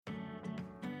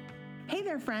Hey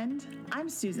there, friend. I'm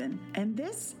Susan, and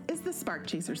this is the Spark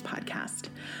Chasers podcast,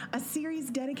 a series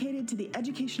dedicated to the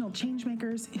educational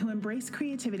changemakers who embrace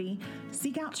creativity,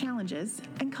 seek out challenges,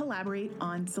 and collaborate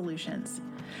on solutions.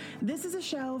 This is a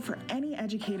show for any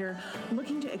educator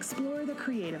looking to explore the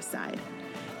creative side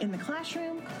in the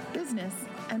classroom, business,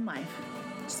 and life.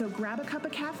 So grab a cup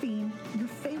of caffeine, your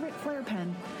favorite flare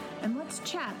pen, and let's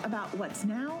chat about what's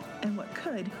now and what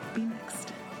could be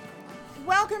next.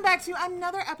 Welcome back to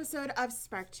another episode of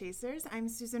Spark Chasers. I'm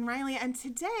Susan Riley, and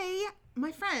today,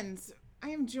 my friends, I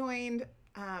am joined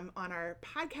on our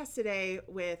podcast today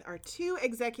with our two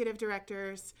executive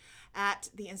directors at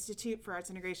the Institute for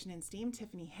Arts Integration in STEAM,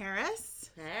 Tiffany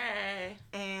Harris. Hey.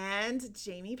 And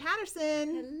Jamie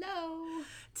Patterson. Hello.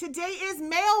 Today is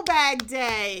Mailbag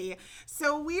Day.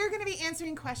 So we are going to be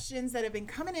answering questions that have been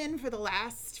coming in for the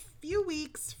last few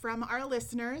weeks from our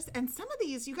listeners. And some of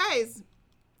these, you guys,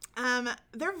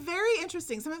 they're very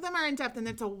interesting. Some of them are in depth, and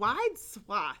it's a wide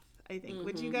swath, I think. Mm-hmm.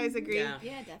 Would you guys agree? Yeah,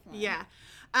 definitely. Yeah.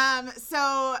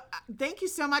 So thank you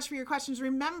so much for your questions.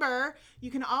 Remember, you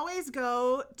can always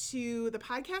go to the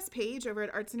podcast page over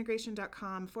at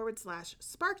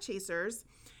artsintegration.com/sparkchasers,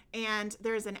 and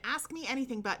there's an Ask Me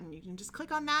Anything button. You can just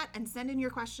click on that and send in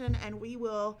your question, and we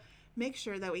will make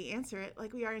sure that we answer it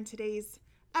like we are in today's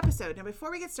episode. Now,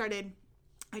 before we get started,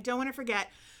 I don't want to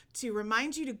forget to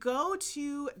remind you to go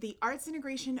to the Arts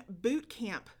Integration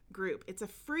Bootcamp group. It's a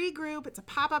free group. It's a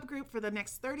pop-up group for the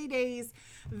next 30 days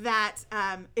that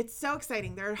it's so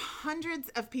exciting. There are hundreds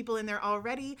of people in there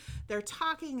already. They're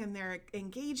talking and they're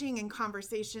engaging in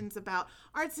conversations about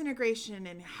arts integration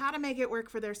and how to make it work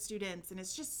for their students. And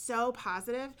it's just so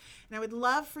positive. And I would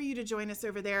love for you to join us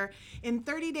over there. In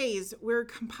 30 days, we're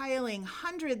compiling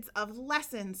hundreds of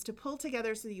lessons to pull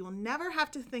together so that you will never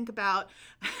have to think about,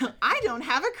 I don't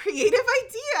have a creative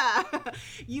idea.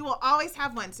 You will always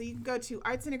have one. So you can go to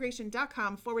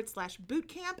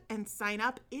artsintegration.com/bootcamp and sign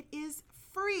up. It is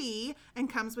free and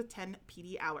comes with 10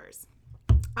 PD hours.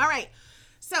 All right.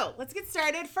 So let's get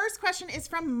started. First question is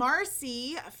from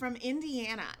Marcy from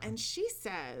Indiana. And she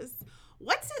says,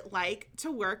 what's it like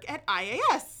to work at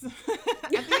IAS at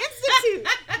the Institute?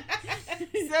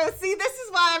 So see, this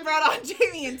is why I brought on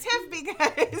Jamie and Tiff,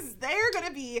 because they're going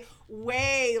to be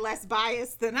way less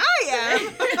biased than I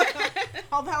am.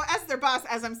 Although as their boss,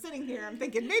 as I'm sitting here, I'm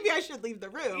thinking maybe I should leave the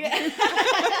room. Yeah.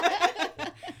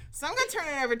 So I'm going to turn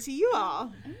it over to you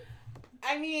all.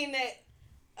 I mean,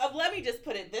 let me just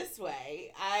put it this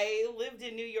way. I lived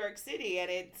in New York City,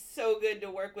 and it's so good to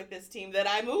work with this team that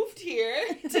I moved here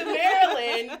to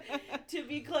Maryland to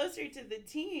be closer to the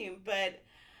team. But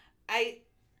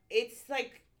it's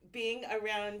like being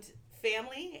around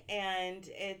family, and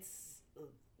it's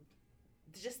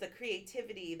just the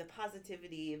creativity, the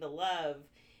positivity, the love,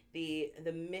 the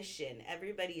mission.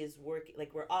 Everybody is working,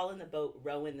 like we're all in the boat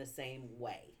rowing the same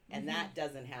way. And that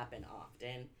doesn't happen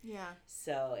often. Yeah.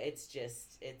 So it's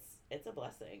just, it's a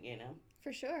blessing, you know?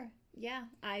 For sure. Yeah.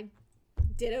 I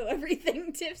ditto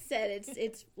everything Tiff said.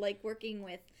 It's like working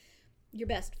with your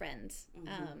best friends.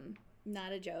 Mm-hmm.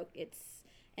 Not a joke.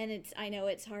 I know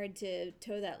it's hard to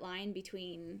toe that line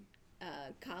between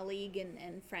colleague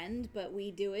and friend, but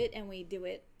we do it, and we do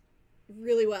it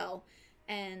really well.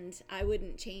 And I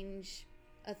wouldn't change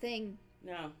a thing.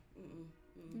 No. Mm-mm.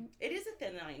 It is a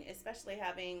thin line, especially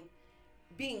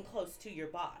being close to your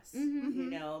boss. Mm-hmm. You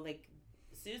know, like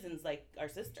Susan's like our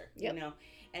sister. Yep. You know,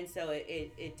 and so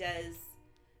it does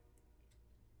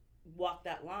walk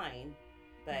that line,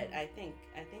 but I think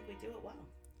we do it well.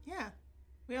 Yeah,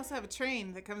 we also have a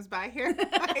train that comes by here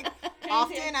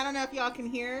often. I don't know if y'all can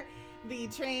hear the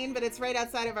train, but it's right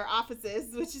outside of our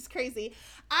offices, which is crazy.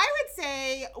 I would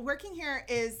say working here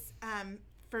is.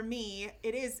 For me,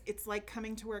 it's like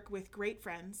coming to work with great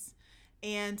friends.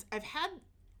 And I've had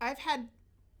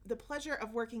the pleasure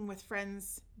of working with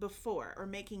friends before, or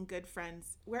making good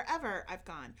friends wherever I've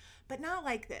gone, but not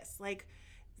like this. Like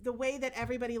the way that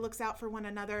everybody looks out for one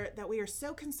another, that we are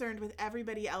so concerned with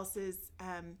everybody else's,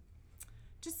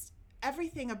 just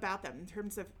everything about them in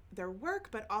terms of their work,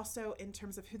 but also in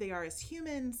terms of who they are as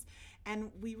humans.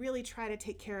 And we really try to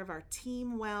take care of our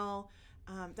team well.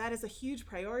 That is a huge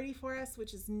priority for us,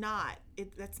 which is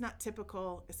that's not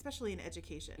typical, especially in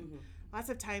education. Mm-hmm. Lots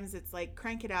of times it's like,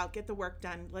 crank it out, get the work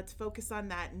done, let's focus on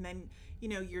that. And then,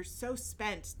 you're so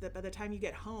spent that by the time you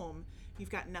get home, you've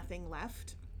got nothing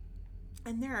left.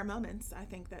 And there are moments, I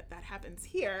think, that happens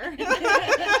here.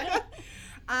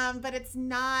 But it's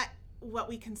not what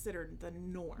we consider the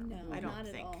norm. No, I don't not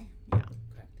think. At all. Yeah.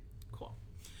 Correct. Cool.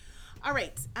 All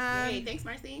right. Hey, thanks,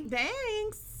 Marcy.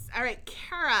 Thanks. All right,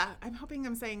 Kara. I'm hoping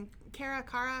I'm saying Kara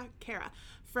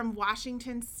from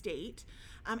Washington State.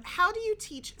 How do you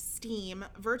teach STEAM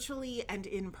virtually and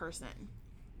in person?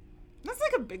 That's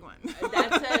like a big one.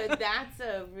 That's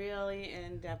a really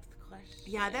in-depth question.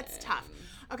 Yeah, that's tough.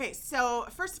 Okay, so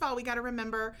first of all, we got to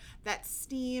remember that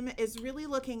STEAM is really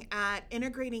looking at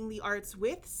integrating the arts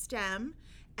with STEM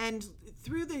and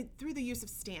through the use of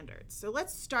standards. So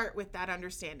let's start with that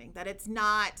understanding that it's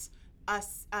not a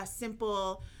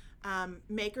simple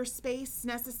maker space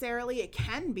necessarily. It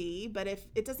can be, but if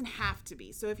it doesn't have to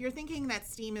be. So if you're thinking that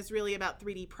STEAM is really about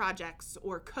 3D projects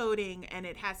or coding and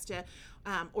it has to,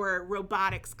 or a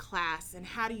robotics class, and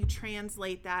how do you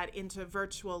translate that into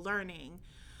virtual learning?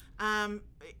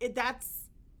 That's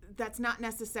not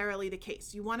necessarily the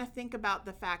case. You want to think about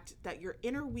the fact that you're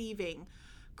interweaving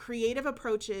creative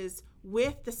approaches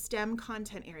with the STEM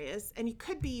content areas, and it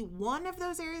could be one of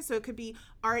those areas, so it could be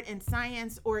art and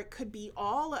science, or it could be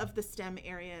all of the STEM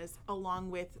areas along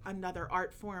with another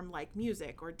art form like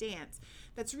music or dance.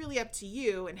 That's really up to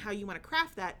you and how you want to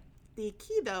craft that. The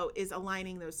key, though, is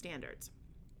aligning those standards.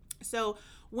 So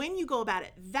when you go about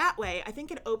it that way, I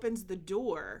think it opens the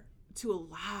door to a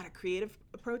lot of creative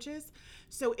approaches.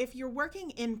 So if you're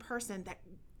working in person, that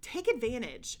take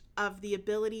advantage of the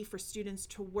ability for students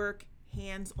to work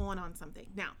hands-on on something.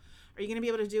 Now, are you going to be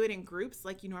able to do it in groups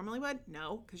like you normally would?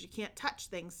 No, because you can't touch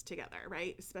things together,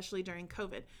 right? Especially during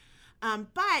COVID.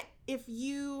 But if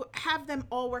you have them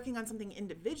all working on something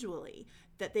individually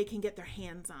that they can get their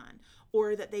hands on,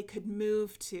 or that they could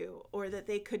move to, or that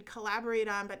they could collaborate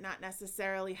on but not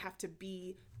necessarily have to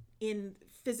be in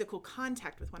physical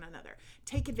contact with one another,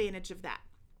 take advantage of that.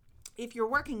 If you're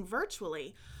working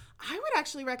virtually, I would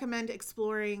actually recommend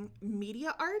exploring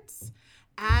media arts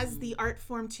as the art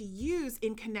form to use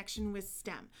in connection with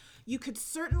STEM. You could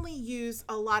certainly use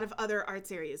a lot of other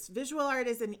arts areas. Visual art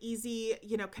is an easy,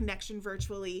 connection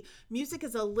virtually. Music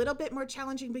is a little bit more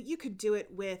challenging, but you could do it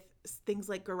with things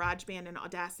like GarageBand and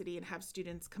Audacity and have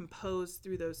students compose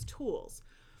through those tools.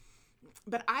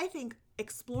 But I think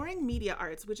exploring media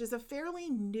arts, which is a fairly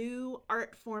new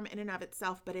art form in and of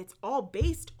itself, but it's all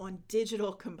based on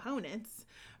digital components,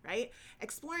 right?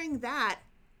 Exploring that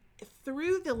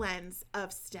through the lens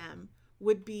of STEM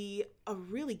would be a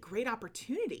really great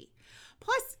opportunity.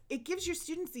 Plus, it gives your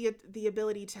students the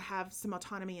ability to have some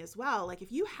autonomy as well. Like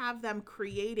if you have them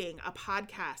creating a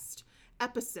podcast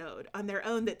episode on their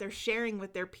own that they're sharing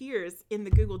with their peers in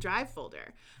the Google Drive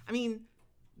folder, I mean,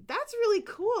 that's really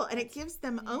cool, and it gives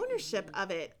them ownership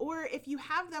of it. Or if you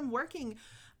have them working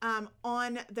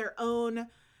on their own,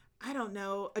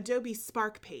 Adobe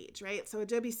Spark page, right? So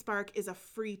Adobe Spark is a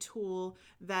free tool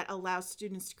that allows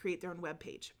students to create their own web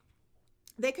page.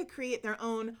 They could create their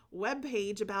own web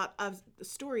page about a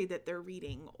story that they're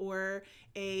reading, or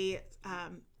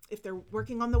if they're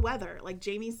working on the weather, like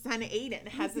Jamie's son Aiden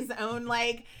has his own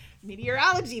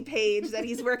meteorology page that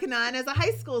he's working on as a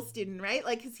high school student, right?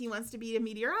 Because he wants to be a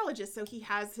meteorologist, so he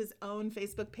has his own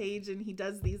Facebook page and he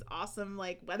does these awesome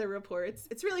weather reports.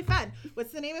 It's really fun.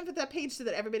 What's the name of that page so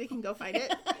that everybody can go find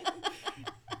it?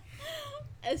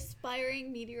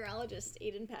 Aspiring meteorologist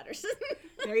Aiden Patterson.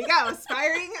 There you go.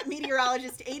 Aspiring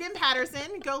meteorologist Aiden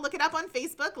Patterson. Go look it up on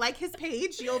Facebook, like his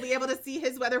page. You'll be able to see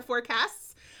his weather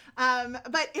forecasts.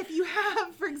 But if you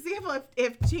have, for example,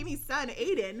 if Jamie's son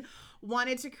Aiden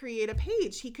wanted to create a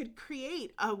page, he could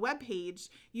create a web page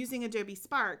using Adobe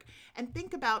Spark, and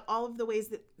think about all of the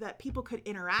ways that people could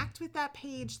interact with that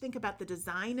page. Think about the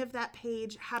design of that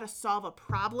page, how to solve a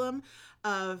problem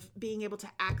of being able to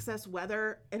access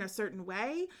weather in a certain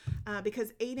way,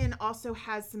 because Aiden also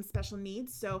has some special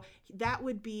needs. So that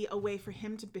would be a way for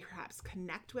him to perhaps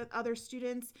connect with other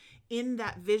students in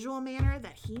that visual manner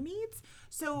that he needs.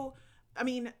 So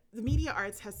the media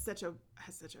arts has such a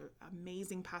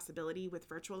amazing possibility with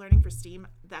virtual learning for STEAM.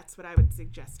 That's what I would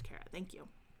suggest, Kara. Thank you.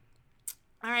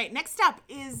 All right, next up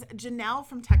is Janelle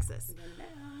from Texas.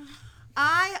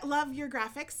 I love your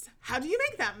graphics. How do you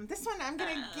make them? This one I'm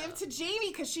going to give to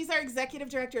Jamie because she's our executive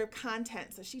director of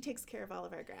content, so she takes care of all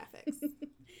of our graphics.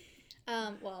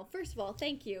 Well, first of all,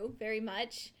 thank you very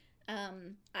much.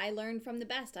 I learned from the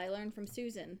best. I learned from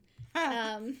Susan.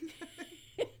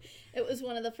 It was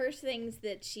one of the first things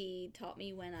that she taught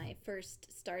me when I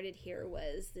first started here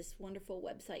was this wonderful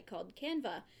website called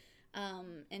Canva.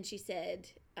 And she said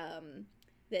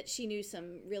that she knew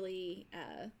some really,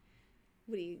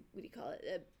 what do you call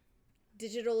it?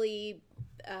 Digitally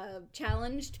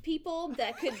challenged people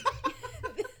that could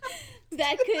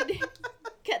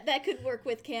that could work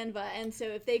with Canva. And so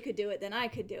if they could do it, then I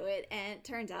could do it. And it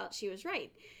turns out she was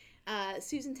right.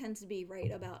 Susan tends to be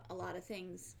right about a lot of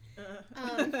things.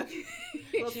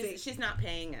 She's not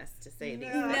paying us to say these.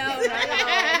 No, not at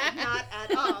all. Not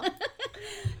at all.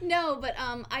 No, but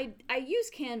I use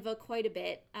Canva quite a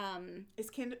bit. Is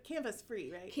Canva's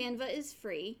free, right? Canva is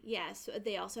free. Yes,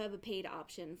 they also have a paid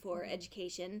option for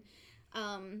education,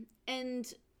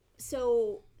 and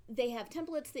so they have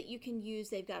templates that you can use.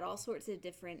 They've got all sorts of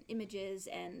different images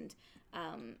and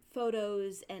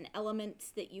photos and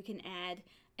elements that you can add.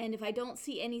 And if I don't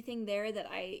see anything there that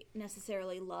I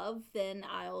necessarily love, then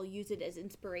I'll use it as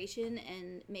inspiration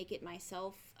and make it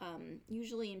myself,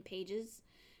 usually in Pages,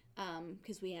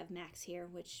 because we have Macs here,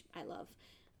 which I love.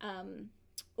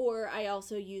 Or I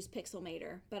also use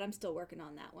Pixelmator, but I'm still working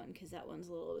on that one because that one's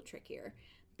a little trickier.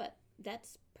 But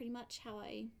that's pretty much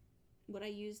what I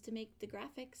use to make the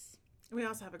graphics. We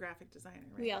also have a graphic designer,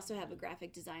 right? We also have a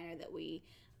graphic designer that we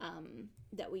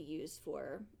use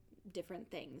for different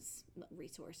things,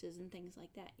 resources and things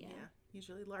like that. Yeah,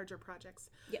 usually larger projects.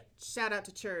 Yep. Shout out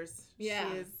to Churs. Yeah,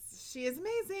 she is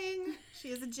amazing. She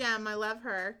is a gem. I love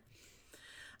her.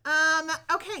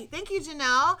 Okay, thank you,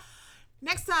 Janelle.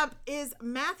 Next up is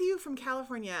Matthew from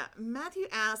California. Matthew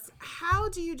asks, how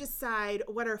do you decide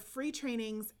what are free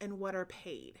trainings and what are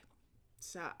paid?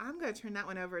 So I'm going to turn that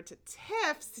one over to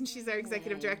Tiff, since she's our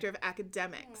executive director of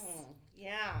academics.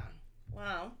 Yeah.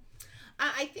 Well,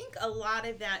 I think a lot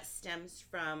of that stems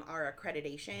from our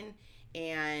accreditation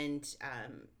and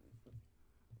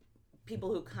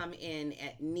people who come in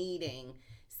at needing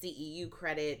CEU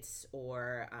credits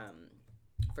or,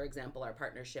 for example, our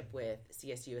partnership with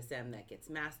CSUSM that gets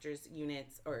master's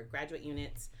units or graduate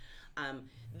units.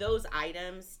 Those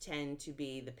items tend to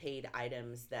be the paid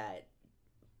items that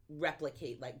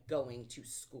replicate like going to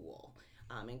school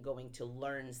and going to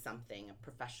learn something, a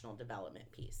professional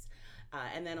development piece.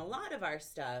 And then a lot of our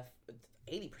stuff,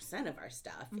 80% of our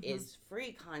stuff is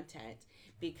free content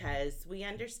because we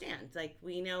understand, like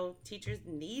we know teachers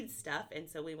need stuff and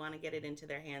so we want to get it into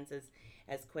their hands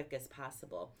as quick as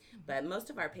possible. But most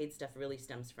of our paid stuff really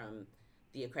stems from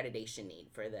the accreditation need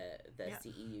for the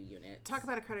CEU unit. Talk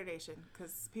about accreditation,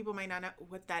 because people might not know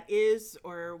what that is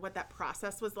or what that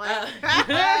process was like.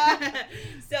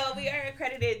 So we are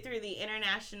accredited through the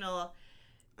International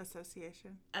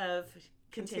Association of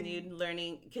Continued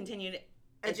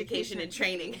Education and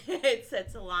Training.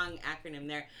 It's a long acronym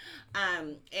there.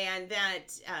 And that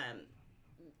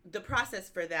the process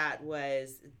for that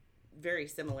was very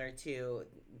similar to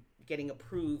getting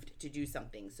approved to do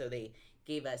something. So they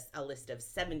gave us a list of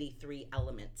 73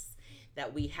 elements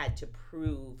that we had to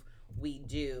prove we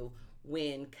do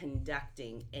when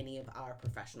conducting any of our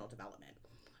professional development.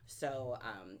 So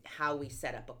how we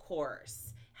set up a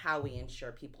course, how we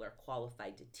ensure people are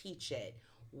qualified to teach it,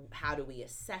 how do we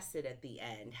assess it at the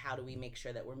end, how do we make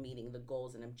sure that we're meeting the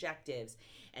goals and objectives.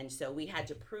 And so we had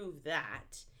to prove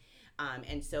that.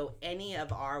 And so any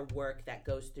of our work that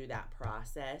goes through that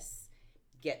process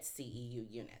get CEU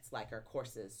units, like our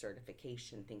courses,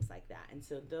 certification, things like that. And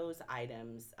so those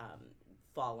items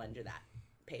fall under that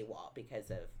paywall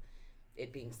because of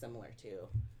it being similar to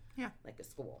like a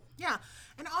school. Yeah.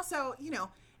 And also,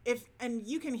 and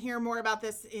you can hear more about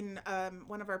this in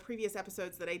one of our previous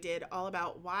episodes that I did all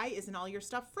about why isn't all your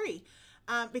stuff free?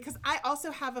 Because I also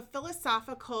have a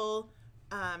philosophical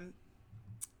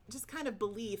just kind of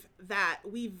belief that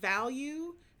we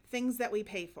value things that we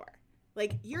pay for.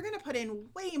 Like, you're going to put in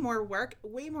way more work,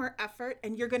 way more effort,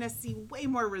 and you're going to see way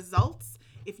more results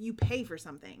if you pay for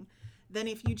something than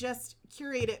if you just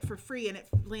curate it for free and it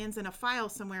lands in a file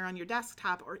somewhere on your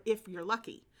desktop, or if you're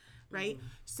lucky, right?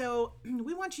 So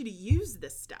we want you to use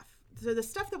this stuff. So the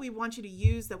stuff that we want you to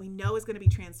use that we know is going to be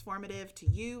transformative to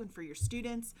you and for your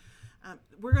students,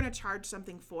 we're going to charge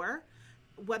something for.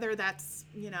 Whether that's,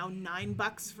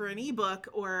 $9 for an ebook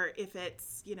or if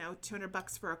it's,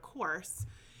 $200 for a course.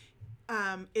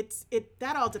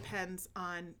 That all depends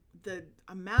on the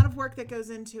amount of work that goes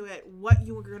into it, what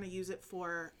you are going to use it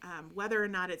for, whether or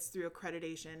not it's through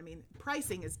accreditation. I mean,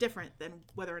 pricing is different than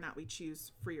whether or not we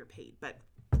choose free or paid, but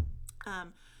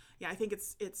I think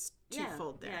it's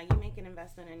twofold there. Yeah, you make an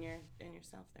investment in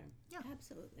yourself there. Yeah,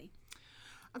 absolutely.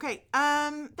 Okay,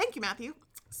 thank you, Matthew.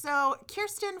 So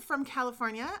Kirsten from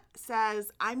California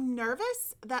says, I'm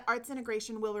nervous that arts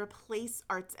integration will replace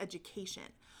arts education.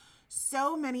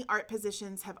 So many art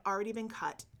positions have already been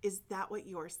cut. Is that what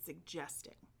you're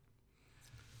suggesting?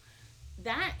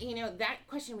 That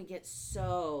question we get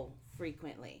so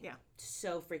frequently. Yeah.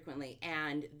 So frequently.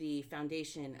 And the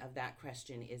foundation of that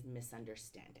question is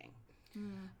misunderstanding.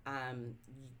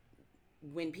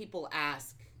 When people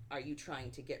ask, are you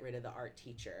trying to get rid of the art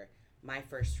teacher? My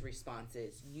first response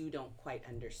is, you don't quite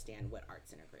understand what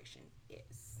arts integration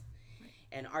is. Right.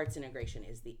 And arts integration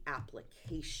is the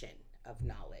application of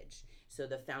knowledge. So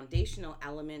the foundational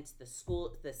elements, the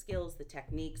skills, the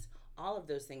techniques, all of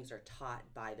those things are taught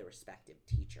by the respective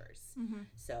teachers.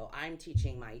 So I'm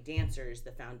teaching my dancers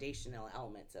the foundational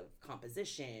elements of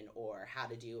composition or how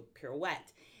to do a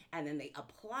pirouette, and then they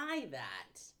apply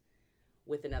that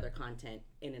with another content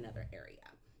in another area.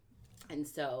 And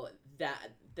so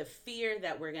that the fear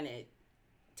that we're going to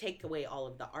take away all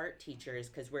of the art teachers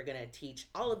because we're going to teach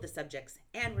all of the subjects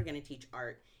and we're going to teach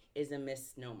art is a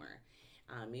misnomer.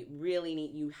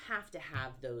 You have to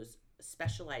have those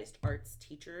specialized arts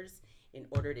teachers in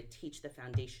order to teach the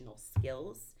foundational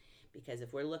skills, because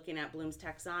if we're looking at Bloom's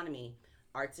taxonomy,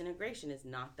 arts integration is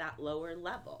not that lower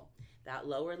level. That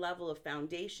lower level of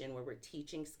foundation where we're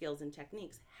teaching skills and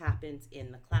techniques happens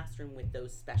in the classroom with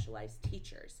those specialized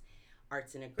teachers.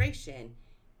 Arts integration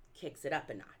kicks it up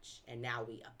a notch, and now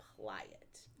we apply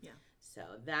it. Yeah. So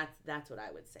that's what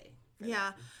I would say.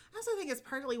 Yeah. I also think it's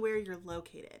partly where you're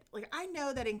located. Like, I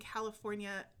know that in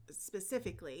California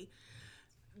specifically,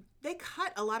 they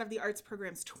cut a lot of the arts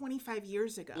programs 25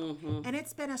 years ago. And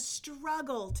it's been a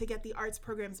struggle to get the arts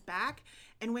programs back.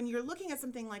 And when you're looking at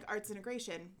something like arts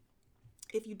integration,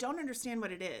 if you don't understand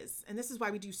what it is, and this is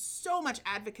why we do so much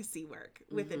advocacy work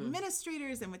with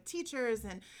administrators and with teachers,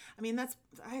 and I mean, that's,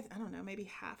 I don't know, maybe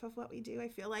half of what we do, I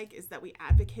feel like, is that we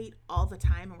advocate all the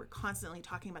time, and we're constantly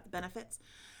talking about the benefits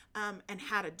and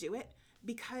how to do it.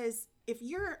 Because if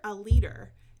you're a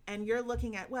leader and you're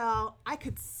looking at, well, I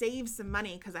could save some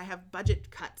money because I have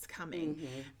budget cuts coming.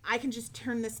 I can just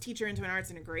turn this teacher into an arts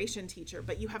integration teacher,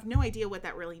 but you have no idea what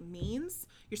that really means.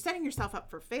 You're setting yourself up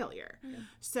for failure.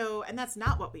 So, and that's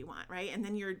not what we want, right? And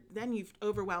then you've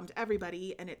overwhelmed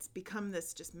everybody and it's become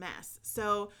this just mess.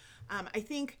 So I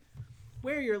think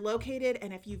where you're located,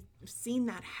 and if you've seen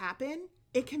that happen,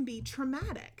 it can be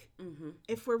traumatic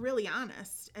if we're really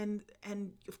honest. And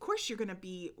of course you're going to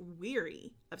be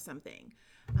weary of something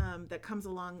that comes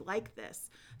along like this.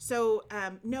 So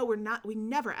no, we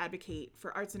never advocate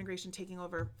for arts integration taking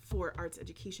over for arts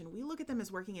education. We look at them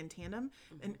as working in tandem.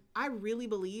 And I really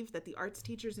believe that the arts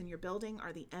teachers in your building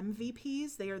are the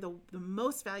MVPs. They are the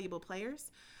most valuable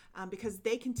players because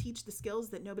they can teach the skills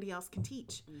that nobody else can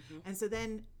teach. And so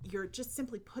then you're just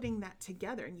simply putting that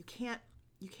together, and you can't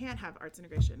have arts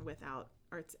integration without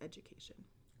arts education.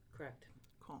 Correct.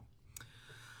 Cool.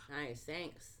 Nice,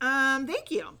 thanks.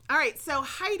 Thank you. All right, so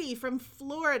Heidi from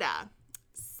Florida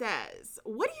says,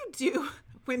 what do you do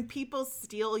when people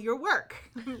steal your work?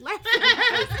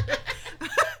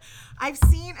 I've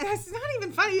seen, and it's not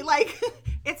even funny, like,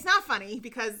 it's not funny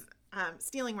because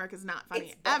stealing work is not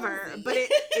funny ever, but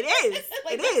it is.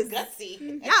 Like, it is.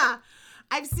 Gutsy. Yeah.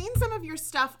 I've seen some of your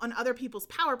stuff on other people's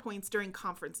PowerPoints during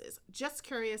conferences. Just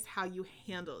curious how you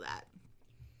handle that.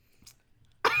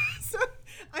 So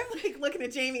I'm like looking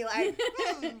at Jamie like,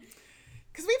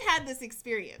 because we've had this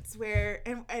experience where,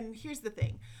 and here's the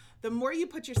thing, the more you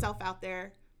put yourself out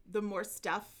there, the more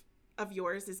stuff of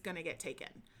yours is going to get taken.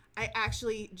 I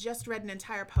actually just read an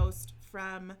entire post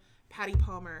from Patty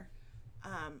Palmer,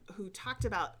 who talked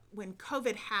about when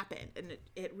COVID happened and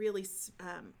it really,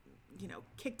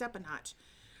 kicked up a notch.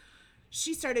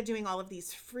 She started doing all of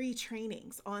these free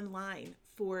trainings online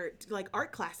for like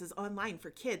art classes online for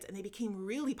kids, and they became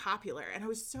really popular. And I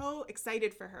was so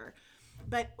excited for her.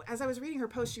 But as I was reading her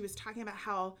post, she was talking about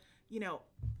how,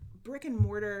 brick and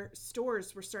mortar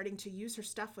stores were starting to use her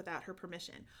stuff without her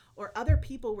permission, or other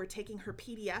people were taking her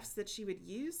PDFs that she would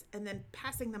use and then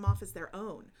passing them off as their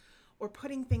own, or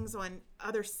putting things on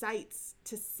other sites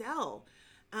to sell.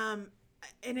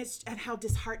 And how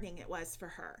disheartening it was for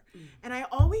her. And I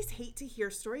always hate to hear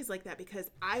stories like that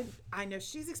because I know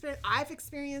I've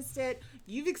experienced it.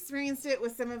 You've experienced it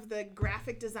with some of the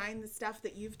graphic design, the stuff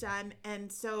that you've done.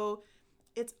 And so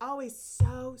it's always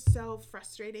so, so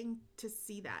frustrating to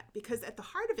see that, because at the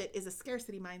heart of it is a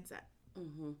scarcity mindset.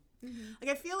 Like,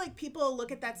 I feel like people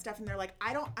look at that stuff and they're like,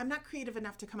 I'm not creative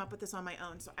enough to come up with this on my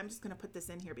own, so I'm just going to put this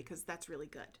in here because that's really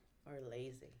good. Or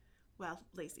lazy. Well,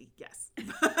 lazy, yes.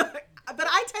 But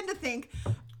I tend to think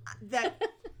that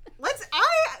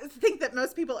I think that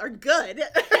most people are good.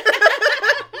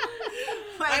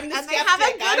 I'm the and skeptic. They have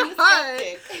a good heart.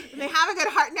 They have a good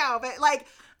heart. No, but like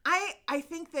I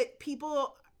think that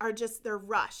people are just, they're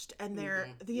rushed and they're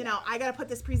I got to put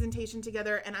this presentation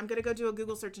together and I'm going to go do a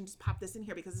Google search and just pop this in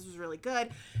here because this was really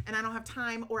good and I don't have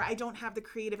time, or I don't have the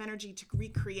creative energy to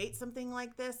recreate something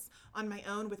like this on my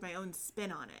own with my own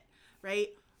spin on it, right?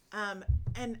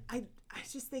 And I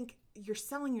just think you're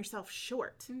selling yourself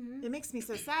short. It makes me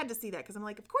so sad to see that, because I'm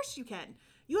like, of course you can.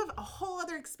 You have a whole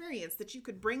other experience that you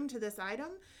could bring to this item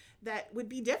that would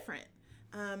be different.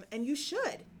 And you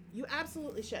should. You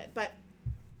absolutely should. But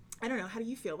I don't know. How do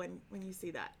you feel when you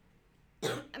see that?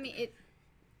 I mean,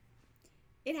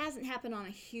 it hasn't happened on a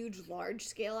huge, large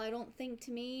scale, I don't think,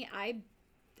 to me. I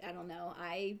don't know.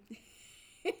 I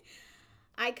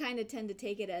kind of tend to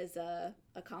take it as a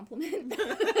compliment.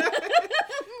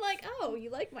 I'm like, oh, you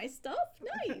like my stuff?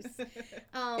 Nice.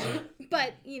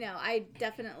 But, I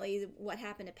definitely, what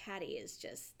happened to Patty is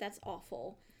just, that's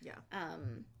awful. Yeah.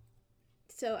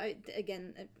 So,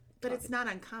 but it's not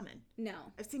uncommon. No.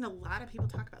 I've seen a lot of people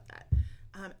talk about that.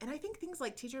 And I think things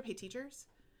like Teacher Pay Teachers,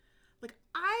 like,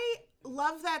 I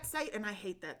love that site and I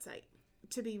hate that site,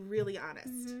 to be really honest.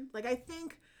 Mm-hmm. Like, I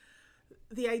think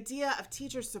the idea of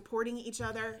teachers supporting each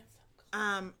other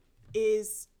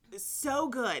is so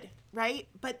good, right?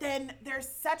 But then there's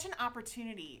such an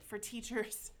opportunity for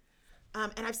teachers,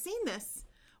 and I've seen this,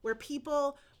 where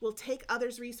people will take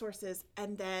others' resources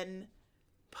and then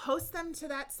post them to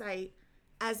that site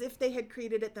as if they had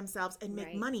created it themselves and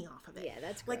make money off of it. Yeah,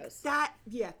 that's gross. Like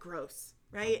that, gross,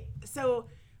 right? So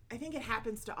I think it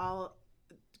happens to all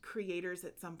creators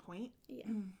at some point. Yeah.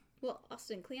 Well,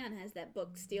 Austin Kleon has that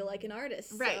book, Steal Like an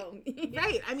Artist. Right. So.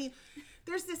 Right. I mean,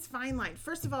 there's this fine line.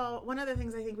 First of all, one of the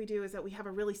things I think we do is that we have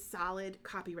a really solid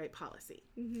copyright policy.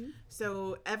 Mm-hmm.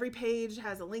 So every page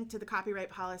has a link to the copyright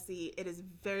policy. It is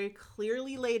very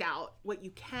clearly laid out what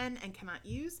you can and cannot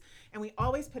use. And we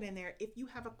always put in there, if you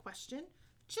have a question,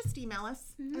 just email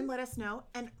us and let us know.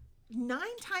 And 9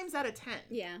 times out of 10,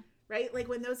 Yeah. right? Like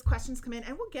when those questions come in,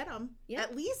 and we'll get them Yep.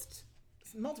 at least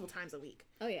multiple times a week.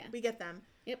 Oh, yeah. We get them.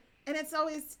 Yep. And it's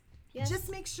always just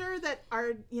make sure that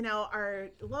our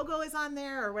logo is on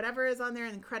there or whatever is on there,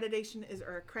 and accreditation is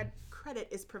credit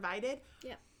is provided.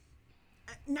 Yeah.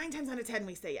 9 times out of 10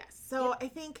 we say yes. So I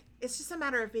think it's just a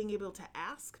matter of being able to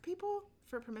ask people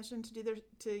for permission to do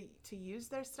to use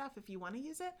their stuff if you want to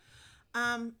use it.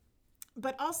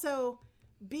 But also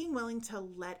being willing to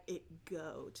let it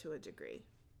go to a degree.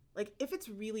 Like if it's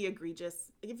really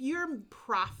egregious, if you're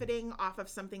profiting off of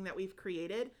something that we've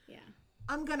created,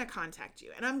 I'm going to contact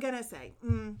you and I'm going to say,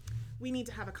 we need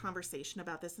to have a conversation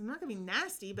about this. I'm not going to be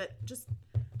nasty, but just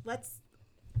let's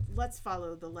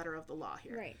follow the letter of the law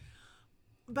here. Right.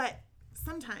 But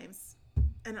sometimes,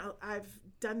 and I've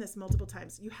done this multiple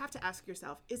times, you have to ask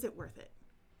yourself, is it worth it?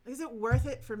 Is it worth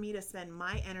it for me to spend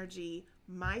my energy,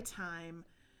 my time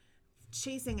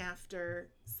chasing after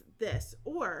this,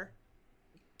 or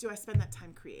do I spend that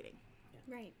time creating?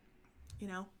 Right.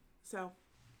 So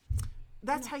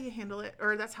that's how you handle it,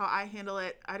 or that's how I handle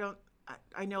it.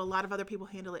 I know a lot of other people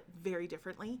handle it very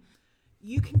differently.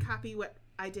 You can copy what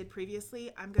I did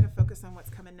previously. I'm going to focus on what's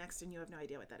coming next, and you have no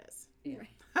idea what that is. Yeah.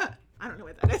 I don't know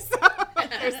what that is. So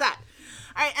there's that.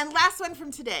 All right, and last one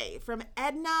from today, from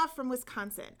Edna from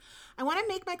Wisconsin. I want to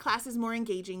make my classes more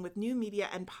engaging with new media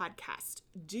and podcast.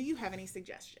 Do you have any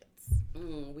suggestions?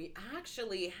 We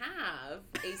actually have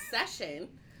a session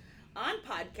on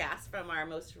podcast from our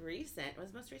most recent.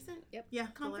 Yep. Yeah,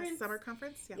 conference? the last summer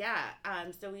conference. Yeah.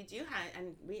 Yeah. So we do have,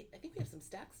 and I think we have some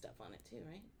stack stuff on it too,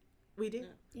 right? We do.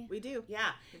 Yeah. We do.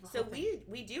 Yeah. We have a So whole thing.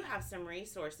 we do have some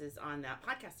resources on that.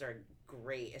 Podcasts are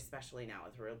great, especially now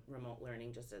with remote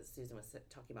learning, just as Susan was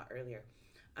talking about earlier.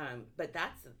 But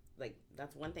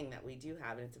that's one thing that we do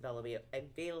have, and it's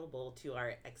available to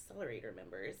our accelerator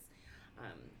members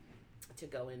to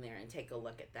go in there and take a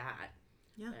look at that.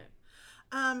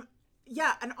 Yeah.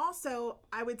 Yeah, and also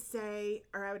I would say,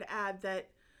 or I would add that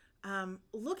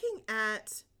looking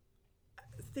at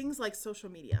things like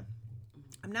social media,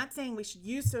 I'm not saying we should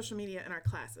use social media in our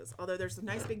classes, although there's a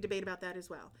nice big debate about that as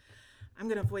well. I'm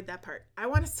going to avoid that part. I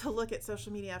want us to look at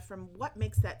social media from what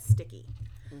makes that sticky.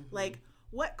 Mm-hmm. Like,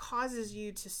 what causes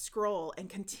you to scroll and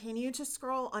continue to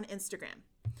scroll on Instagram?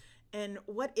 And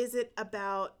what is it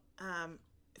about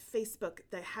Facebook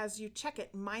that has you check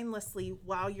it mindlessly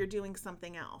while you're doing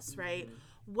something else, right?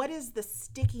 Mm-hmm. What is the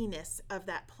stickiness of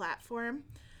that platform?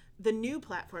 The new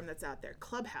platform that's out there,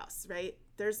 Clubhouse, right?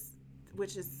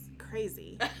 Which is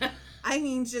crazy. I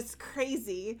mean, just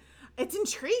crazy. It's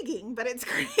intriguing, but it's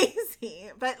crazy.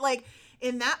 But like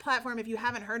in that platform, if you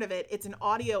haven't heard of it, it's an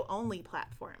audio only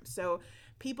platform. So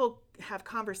people have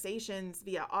conversations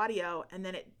via audio, and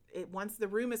then it once the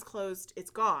room is closed, it's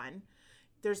gone.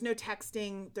 There's no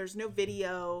texting, there's no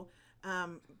video,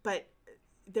 but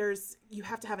you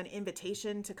have to have an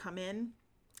invitation to come in.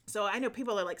 So I know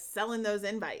people are like selling those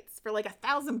invites for like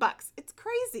 $1,000. It's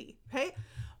crazy, right?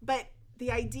 But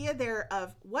the idea there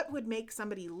of what would make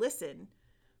somebody listen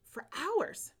for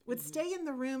hours, would stay in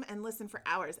the room and listen for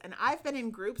hours. And I've been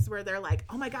in groups where they're like,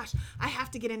 oh my gosh, I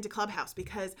have to get into Clubhouse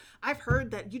because I've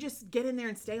heard that you just get in there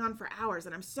and stay on for hours.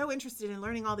 And I'm so interested in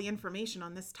learning all the information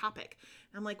on this topic.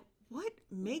 And I'm like, what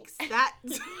makes that?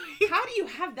 How do you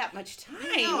have that much time?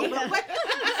 I know,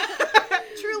 but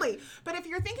truly. But if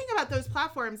you're thinking about those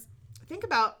platforms, think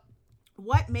about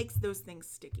what makes those things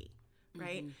sticky,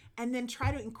 right? And then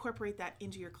try to incorporate that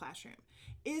into your classroom.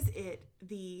 Is it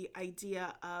the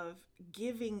idea of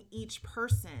giving each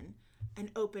person an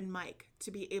open mic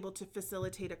to be able to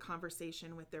facilitate a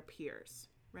conversation with their peers,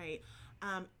 right?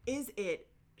 Is it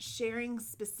sharing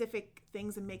specific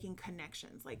things and making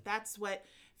connections? Like that's what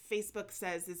Facebook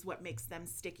says is what makes them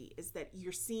sticky, is that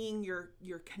you're seeing your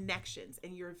connections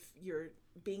and you're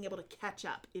being able to catch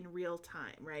up in real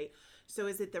time, right? So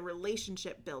is it the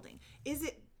relationship building? Is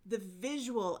it the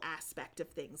visual aspect of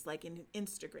things like in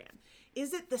Instagram?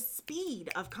 Is it the speed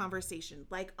of conversation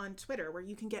like on Twitter, where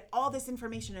you can get all this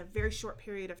information in a very short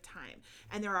period of time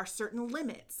and there are certain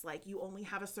limits, like you only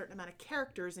have a certain amount of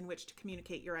characters in which to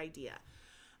communicate your idea?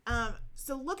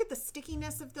 So look at the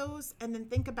stickiness of those and then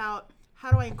think about,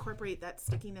 how do I incorporate that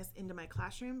stickiness into my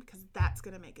classroom? Because that's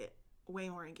going to make it way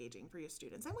more engaging for your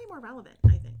students and way more relevant,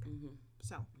 I think.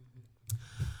 So, all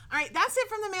right, that's it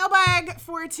from the mailbag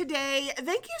for today.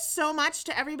 Thank you so much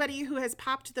to everybody who has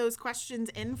popped those questions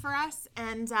in for us.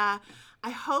 And I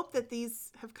hope that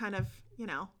these have kind of,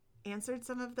 answered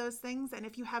some of those things. And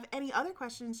if you have any other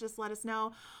questions, just let us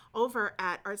know over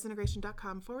at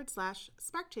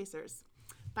artsintegration.com/sparkchasers.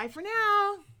 Bye for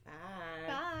now.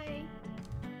 Bye.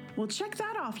 Well, check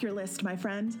that off your list, my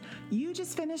friend. You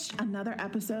just finished another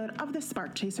episode of the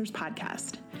Spark Chasers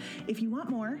podcast. If you want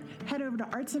more, head over to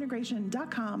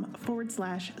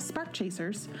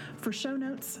artsintegration.com/sparkchasers for show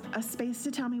notes, a space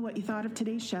to tell me what you thought of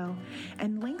today's show,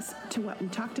 and links to what we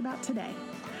talked about today.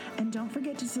 And don't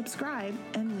forget to subscribe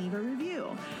and leave a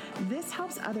review. This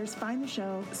helps others find the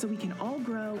show so we can all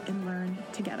grow and learn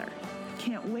together.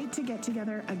 Can't wait to get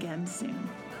together again soon.